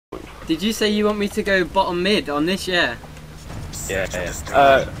did you say you want me to go bottom mid on this? Yeah.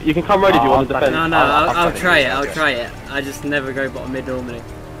 Yeah. You can come road if you want to defend. No, I'll try it. I'll try it. I just never go bottom mid normally.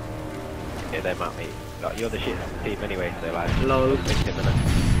 Yeah, they might be. Like, you're the shit team anyway, so like. Lol.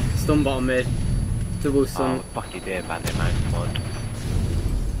 Stun bottom mid. Double stun. Oh, fuck you, dear bandit man. Come on.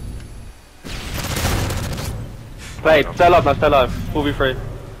 Played. Stay alive, man. Stay alive. 4v3.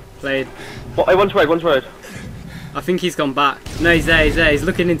 Played. What? Hey, one's road. One's road. I think he's gone back. No, he's there. He's there. He's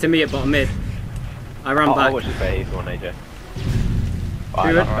looking into me at bottom mid. I ran back. I watched the he's one AJ.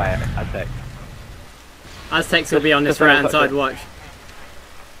 Alright, Aztec. Aztecs will be on this right hand side, watch.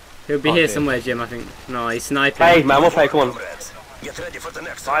 He'll be here somewhere, Jim, I think. No, he's sniping. Hey, man, we'll play, come on. Get ready for the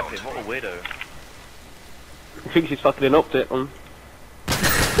next Sniping, what a weirdo. He thinks he's fucking an optic on.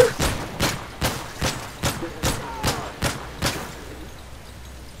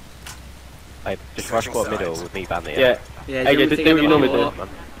 Hey, just rush for middle with me, bandit. Yeah. Yeah, AJ, do what you normally do.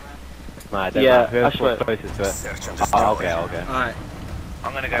 Nah, I don't Yeah, know. Whoever's that's right. closest to it. I'll go. Alright.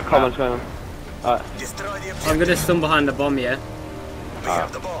 I'm gonna go. Come on, come on. Alright. I'm gonna stun behind the bomb, yeah? We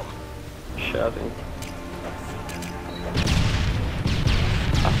have the bomb. Shit, I think.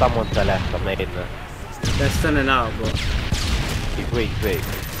 Someone to the left, I'm nading there. They're stunning out, but... He's weak,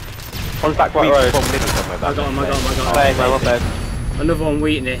 One's back right road. I got him. Play, man, well played. Another one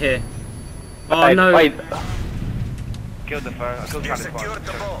waiting it here. Oh Hey, no! wait. Killed the phone, I killed You secured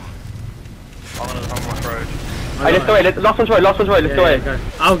the bomb. I'm on road. Hey, let's go away. Last one's road. Last one's road. Let's go away. Go.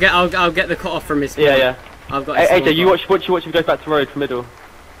 I'll get the cut off from his spawn. Yeah. I've got. Hey, AJ, you watch if he goes back to road from middle.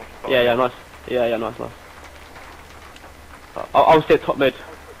 Yeah, nice. Yeah, nice. I'll stay at top mid.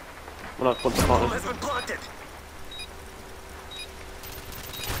 When I want to Bomb partner. has been planted.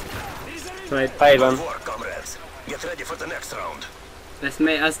 Played, man. Good work, comrades. Get ready for the next round. Let's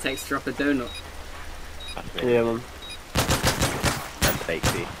make Aztecs drop a donut. Yeah, man. And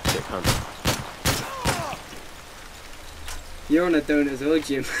 80. You're on a donut as well,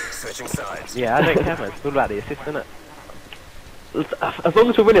 Jim. Switching sides. Yeah, I don't care, man. It's all about the assist, isn't it? As long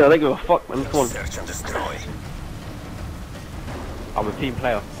as we're winning, I don't give a fuck, man. Come on. Search and destroy. I'm a team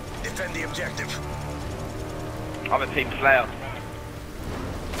player. Defend the objective. I'm a team player.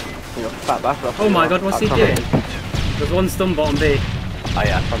 You're fat bastard. Oh my god, what's he doing? There's one stun bottom B. Oh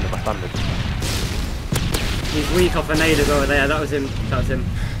yeah, I stunned him. He's weak off a nade as well there. That was him.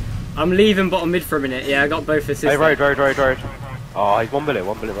 I'm leaving bottom mid for a minute. Yeah, I got both assists. Hey, road. Oh, he's 1 bullet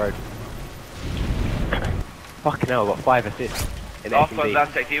road. Fucking hell, I got 5 assists. Last one's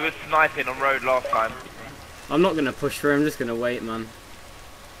Aztec, he was sniping on road last time. I'm not gonna push for him, I'm just gonna wait, man.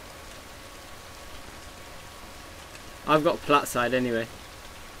 I've got plat side anyway.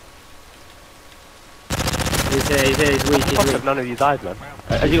 He's weak. None of you died, man.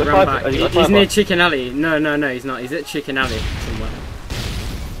 Have you got Back. five? He's near Chicken Alley. No, he's not. He's at Chicken Alley somewhere.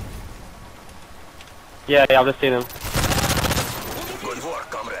 Yeah, I've just seen him. Good work,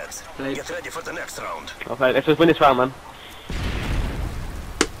 comrades. Played. Get ready for the next round. Okay, let's just win this round, man.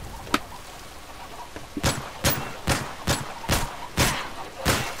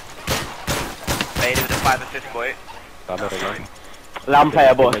 Made it with a 5 assist boy. Lamb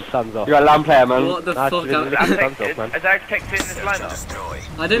player, boss. You're a lamb player, man. What the fuck? Has Aztec seen this lineup? Destroy.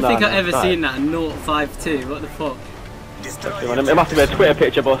 I don't think I've ever seen that 052. What the fuck? Destroy. It must have been a Twitter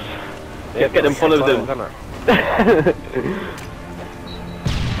picture, boss. Get them followers in.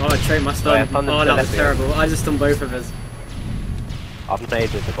 Oh, I traded my stun. Oh, that was terrible. I just stunned both of us. I've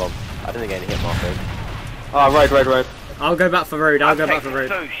made with the bomb. I didn't get any hit markers. Oh, road. I'll go back for road. I'll go back for road.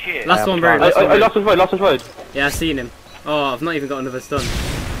 So shit. Last one road. Last one's road. Yeah, I've seen him. Oh, I've not even got another stun.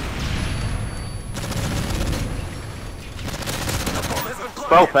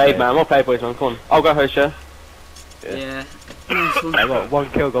 Well played, man. Well played, boys, man. Come on. I'll go host, yeah? Yeah. I got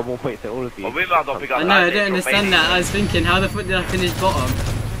 1 kill, got 1 point to all of you. Well, we might as well pick up I know, I Aztec, don't understand that. I was thinking, how the fuck did I finish bottom?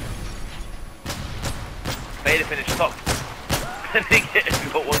 Made it finish top. And he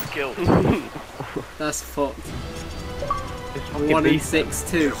got 1 kill. That's fucked. It's fucking 1 in beast, 6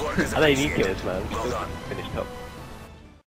 too. I don't need kills, man. Still finish top.